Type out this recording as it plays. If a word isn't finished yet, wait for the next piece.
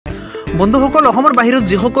বন্ধুসকল অসমৰ বাহিৰত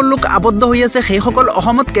যিসকল লোক আবদ্ধ হৈ আছে সেইসকল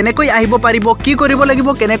অসমত কেনেকৈ আহিব পাৰিব কি কৰিব লাগিব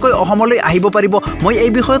কেনেকৈ অসমলৈ আহিব পাৰিব মই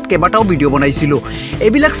এই বিষয়ত কেইবাটাও ভিডিঅ' বনাইছিলোঁ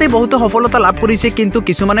এইবিলাক চাই বহুত সফলতা লাভ কৰিছে কিন্তু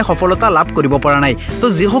কিছুমানে সফলতা লাভ কৰিব পৰা নাই তো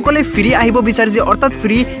যিসকলে ফ্ৰী আহিব বিচাৰিছে অৰ্থাৎ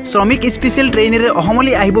ফ্ৰী শ্ৰমিক স্পেচিয়েল ট্ৰেইনেৰে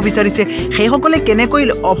অসমলৈ আহিব বিচাৰিছে সেইসকলে কেনেকৈ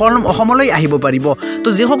অসমলৈ আহিব পাৰিব তো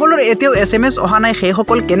যিসকলৰ এতিয়াও SMS অহা নাই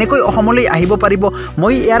সেইসকল কেনেকৈ অসমলৈ আহিব পাৰিব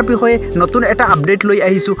মই ইয়াৰ বিষয়ে নতুন এটা আপডেট লৈ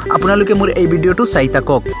আহিছোঁ আপোনালোকে মোৰ এই ভিডিঅ'টো চাই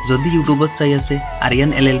থাকক যদি ইউটিউবত চাই আছে আৰিয়ান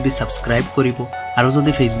LLB সাবস্ক্ৰাইব কৰিব আৰু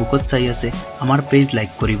যদি ফেসবুকত চাই আছে আমাৰ পেজ লাইক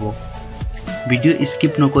কৰিব ভিডিঅ'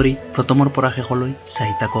 স্কিপ নকৰি প্ৰথমৰ পৰা শেষলৈ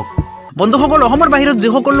চাই থাকক বন্ধুসকল অসমৰ বাহিৰত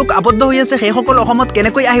যিসকল লোক আবদ্ধ হৈ আছে সেইসকল অসমত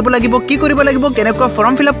কেনেকৈ আহিব লাগিব কি কৰিব লাগিব কেনেকৈ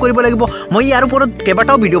ফৰ্ম ফিল আপ কৰিব লাগিব মই ইয়াৰ ওপৰত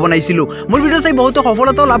কেইবাটাও ভিডিঅ' বনাইছিলোঁ মোৰ ভিডিঅ' চাই বহুতে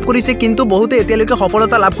সফলতা লাভ কৰিছে কিন্তু বহুতে এতিয়ালৈকে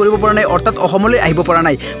সফলতা লাভ কৰিব পৰা নাই অৰ্থাৎ অসমলৈ আহিব পৰা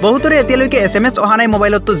নাই বহুতৰে এতিয়ালৈকে SMS অহা নাই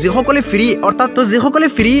মোবাইলত তো যিসকলে ফ্ৰী অৰ্থাৎ তো যিসকলে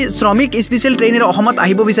ফ্ৰী শ্ৰমিক স্পেচিয়েল ট্ৰেইনেৰে অসমত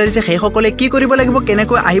আহিব বিচাৰিছে সেইসকলে কি কৰিব লাগিব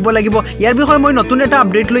কেনেকৈ আহিব লাগিব ইয়াৰ বিষয়ে মই নতুন এটা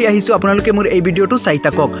আপডেট লৈ আহিছোঁ আপোনালোকে মোৰ এই ভিডিঅ'টো চাই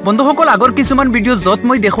থাকক বন্ধুসকল আগৰ কিছুমান ভিডিঅ' য'ত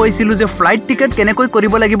মই দেখুৱাইছিলোঁ যে ফ্লাইট টিকেট কেনেকৈ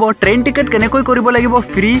কৰিব লাগিব ট্ৰেইন টিকেট কেনেকৈ কৰিব লাগিব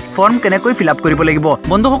ফ্ৰী ফৰ্ম কেনেকৈ ফিল আপ কৰিব লাগিব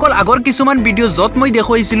বন্ধুসকল আগৰ কিছুমান ভিডিঅ' য'ত মই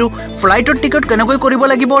দেখুৱাইছিলোঁ ফ্লাইটৰ টিকেট কেনেকৈ কৰিব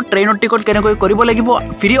লাগিব ট্ৰেইনৰ টিকেট কেনেকৈ কৰিব লাগিব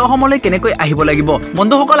ফ্ৰী অসমলৈ কেনেকৈ আহিব লাগিব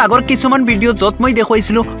বন্ধুসকল আগৰ কিছুমান ভিডিঅ' য'ত মই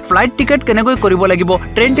দেখুৱাইছিলোঁ ফ্লাইট টিকেট কেনেকৈ কৰিব লাগিব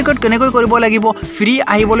ট্ৰেইন টিকেট কেনেকৈ কৰিব লাগিব ফ্ৰী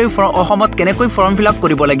আহিবলৈ অসমত কেনেকৈ ফৰ্ম ফিল আপ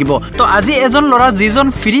কৰিব লাগিব তো আজি এজন ল'ৰা যিজন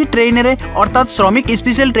ফ্ৰী ট্ৰেইনেৰে অৰ্থাৎ শ্ৰমিক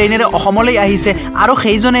স্পেচিয়েল ট্ৰেইনেৰে অসমলৈ আহিছে আৰু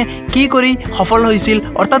সেইজনে কি কৰি সফল হৈছিল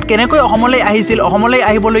অৰ্থাৎ কেনেকৈ অসমলৈ আহিছিল অসমলৈ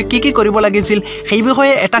আহিবলৈ কি কৰিব লাগিছিল সেই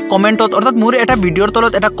বিষয়ে এটা কমেন্টত অৰ্থাৎ মোৰ এটা ভিডিঅ'ৰ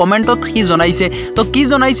তলত এটা কমেন্টত কি জনাইছে তো কি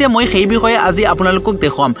জনাইছে মই সেই বিষয়ে আজি আপোনালোকক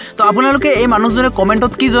দেখুৱাম তো আপোনালোকে এই মানুহজনে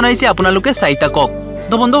কমেন্টত কি জনাইছে আপোনালোকে চাই থাকক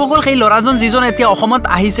তো বন্ধুসকল সেই ল'ৰাজন যিজন এতিয়া অসমত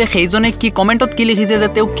আহিছে সেইজনে কি কমেন্টত কি লিখিছে যে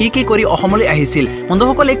তেওঁ কি কৰি অসমলৈ আহিছিল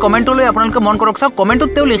বন্ধুসকল এই কমেন্টলৈ আপোনালোকে মন কৰক চাওক কমেন্টত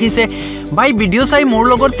তেওঁ লিখিছে ভাই ভিডিঅ' চাই মোৰ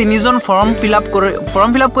লগত তিনিজন ফৰ্ম ফিল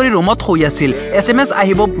আপ কৰি ৰুমত শুই আছিল SMS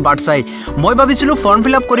আহিব বাট চাই মই ভাবিছিলোঁ ফৰ্ম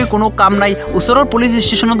ফিল আপ কৰি কোনো কাম নাই ওচৰৰ পুলিচ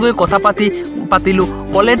ষ্টেচনত গৈ কথা পাতিলোঁ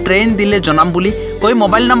ক'লে ট্ৰেইন দিলে জনাম বুলি কৈ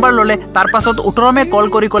মোবাইল নাম্বাৰ ল'লে তাৰ পাছত 18 মে কল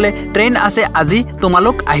কৰি ক'লে ট্ৰেইন আছে আজি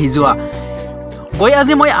তোমালোক আহি যোৱা কৈ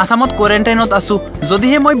আজি মই আসামত কোৱাৰেণ্টাইনত আছোঁ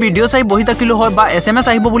যদিহে মই ভিডিঅ' চাই বহি থাকিলোঁ হয় বা SMS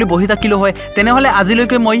আহিব বুলি বহি থাকিলোঁ হয় তেনেহ'লে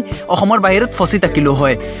আজিলৈকে মই অসমৰ বাহিৰত ফচি থাকিলোঁ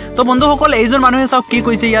হয় তো বন্ধুসকল এইজন মানুহে চাওক কি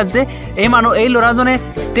কৈছে ইয়াত যে এই ল'ৰাজনে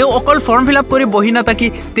তেওঁ অকল ফৰ্ম ফিল আপ কৰি বহি নাথাকি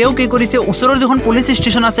তেওঁ কি কৰিছে ওচৰৰ যিখন পুলিচ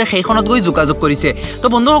ষ্টেচন আছে সেইখনত গৈ যোগাযোগ কৰিছে তো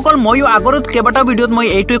বন্ধুসকল ময়ো আগৰত কেইবাটাও ভিডিঅ'ত মই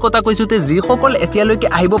এইটোৱে কথা কৈছোঁ যে যিসকল এতিয়ালৈকে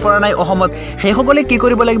আহিব পৰা নাই অসমত সেইসকলে কি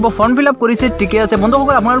কৰিব লাগিব ফৰ্ম ফিল আপ কৰিছে ঠিকে আছে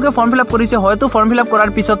বন্ধুসকল আপোনালোকে ফৰ্ম ফিল আপ কৰিছে হয়তো ফৰ্ম ফিল আপ কৰাৰ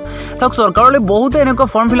পিছত চাওক চৰকাৰলৈ বহুতে এনেকুৱা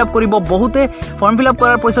ফৰ্ম ফিল আপ কৰিব বহুতে ফৰ্ম ফিল আপ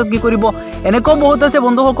কৰাৰ পিছত কি কৰিব এনেকুৱাও বহুত আছে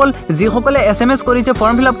বন্ধুসকল যিসকলে SMS কৰিছে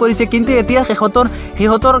ফৰ্ম ফিল আপ কৰিছে কিন্তু এতিয়া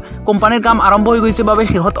সিহঁতৰ কোম্পানীৰ কাম আৰম্ভ হৈ গৈছে বাবে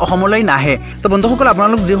সিহঁত অসমলৈ নাহে তো বন্ধুসকল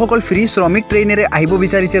আপোনালোক যিসকল ফ্ৰী শ্ৰমিক ট্ৰেইনেৰে আহিব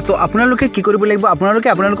বিচাৰিছে তো আপোনালোকে কি কৰিব লাগিব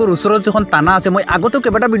আপোনালোকৰ ওচৰত যিখন থানা আছে মই আগতেও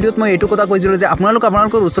কেইবাটা ভিডিঅ'ত মই এইটো কথা কৈছিলোঁ যে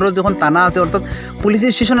আপোনালোকৰ ওচৰত যিখন থানা আছে অৰ্থাৎ পুলিচ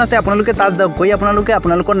ষ্টেচন আছে আপোনালোকে তাত যাওক গৈ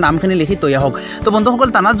আপোনালোকৰ নামখিনি লিখি তৈ আহক তো বন্ধুসকল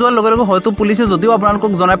থানাত যোৱাৰ লগে লগে হয়তো পুলিচে যদিও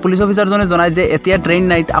আপোনালোকক জনায় পুলিচ অফিচাৰজনে জনায় যে এতিয়া ট্ৰেইন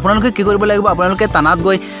নাই আপোনালোকে কি কৰিব লাগিব আপোনালোকে থানাত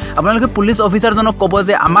গৈ আপোনালোকে পুলিচ অফিচাৰজনক ক'ব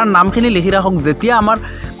যে আমাৰ নামখিনি লিখি ৰাখক যেতিয়া আমাৰ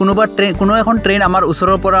কোনো এখন ট্ৰেইন আমাৰ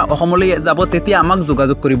ওচৰৰ পৰা অসমলৈ যাব তেতিয়া আমাক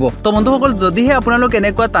যোগাযোগ কৰিব তো বন্ধুসকল যদিহে আপোনালোক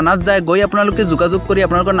এনেকুৱা থানাত যায় গৈ আপোনালোকে যোগাযোগ কৰি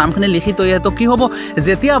আপোনালোকৰ নামখিনি লিখি তৈ আহে তো কি হ'ব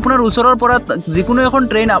যেতিয়া আপোনাৰ ওচৰৰ পৰা যিকোনো এখন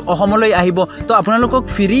ট্ৰেইন অসমলৈ আহিব তো আপোনালোকক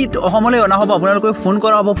ফ্ৰী অসমলৈ অনা হ'ব আপোনালোকক ফোন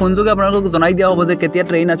কৰা হ'ব ফোন যোগে আপোনালোকক জনাই দিয়া হ'ব যে কেতিয়া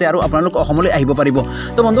ট্ৰেইন আছে আৰু আপোনালোক অসমলৈ আহিব পাৰিব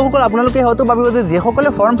তো বন্ধুসকল আপোনালোকে হয়তো ভাবিব যে যিসকলে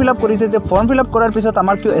ফৰ্ম ফিল আপ কৰিছে যে ফৰ্ম ফিল আপ কৰাৰ পিছত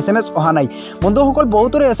আমাৰ কিয় SMS অহা নাই বন্ধুসকল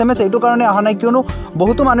বহুতৰে SMS এইটো কাৰণে অহা নাই কিয়নো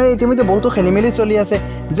বহুতো মানুহে ইতিমধ্যে বহুতো খেলিমেলি চলি আছে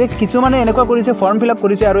যে কিছুমানে এনেকুৱা কৰিছে ফৰ্ম ফিল আপ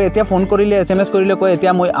কৰিছে আৰু এতিয়া ফোন কৰিলে SMS কৰিলে কয়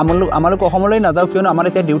এতিয়া মই আমালোক অসমলৈ নাযাওঁ কিয়নো আমাৰ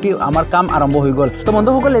এতিয়া ডিউটি আমাৰ কাম আৰম্ভ হৈ গ'ল তো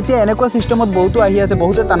বন্ধুসকল এতিয়া এনেকুৱা চিষ্টেমত বহুতো আহি আছে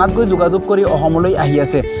বহুতে থানাত গৈ যোগাযোগ কৰি অসমলৈ আহি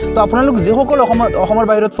আছে তো আপোনালোক যিসকল অসমৰ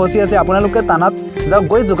বাহিৰত ফচি আছে আপোনালোকে থানাত যাওক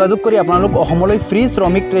গৈ যোগাযোগ কৰি আপোনালোক অসমলৈ ফ্ৰী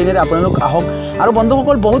শ্ৰমিক ট্ৰেইনেৰে আপোনালোক আহক আৰু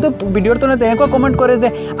বন্ধুসকল বহুতে ভিডিঅ'ৰ তলত এনেকুৱা কমেণ্ট কৰে যে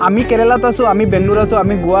আমি কেৰালাত আছোঁ আমি বেংগলোৰ আছোঁ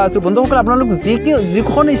আমি গোৱা আছোঁ বন্ধুসকল আপোনালোক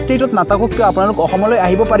যিখন ষ্টেটত নাথাকক কিয় আপোনালোক অসমলৈ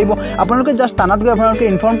আহিব পাৰিব আপোনালোকে জাষ্ট থানাত গৈ আপোনালোকে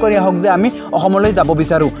ইনফৰ্ম কৰি আহক যে আমি অসমলৈ যাব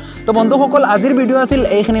বিচাৰোঁ তো বন্ধুসকল আজিৰ ভিডিঅ' আছিল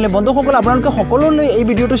এইখিনিলে বন্ধুসকল আপোনালোকে সকলোলৈ এই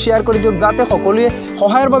ভিডিঅ'টো শ্বেয়াৰ কৰি দিয়ক যাতে সকলোৱে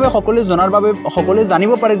সহায়ৰ বাবে সকলোৱে জনাৰ বাবে সকলোৱে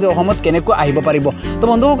জানিব পাৰে যে অসমত কেনেকৈ আহিব পাৰিব তো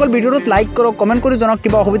বন্ধুসকল ভিডিঅ'টোত লাইক কৰক কমেণ্ট কৰি জনাওক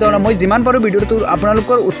কিবা অসুবিধা হ'লে মই যিমান পাৰোঁ ভিডিঅ'টো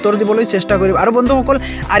আপোনালোকৰ উত্তৰ দিবলৈ চেষ্টা কৰিম আৰু বন্ধুসকল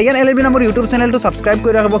আৰিয়ান LLB নামৰ ইউটিউব চেনেলটো ছাবস্ক্ৰাইব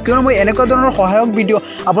কৰি ৰাখিব কিয়নো মই এনেকুৱা ধৰণৰ সহায়ক ভিডিঅ'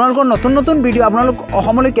 আপোনালোকৰ নতুন ভিডিঅ' আপোনালোক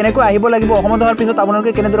অসমলৈ কেনেকৈ আহিব লাগিব অসমত অহাৰ পিছত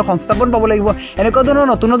আপোনালোকে কেনেদৰে সংস্থাপন পাব লাগিব এনেকুৱা ধৰণৰ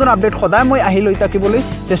নতুন আপডেট সদায় মই আহি লৈ থাকিবলৈ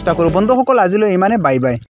চেষ্টা কৰোঁ বন্ধুসকল আজিলৈ ইমানে বাই বাই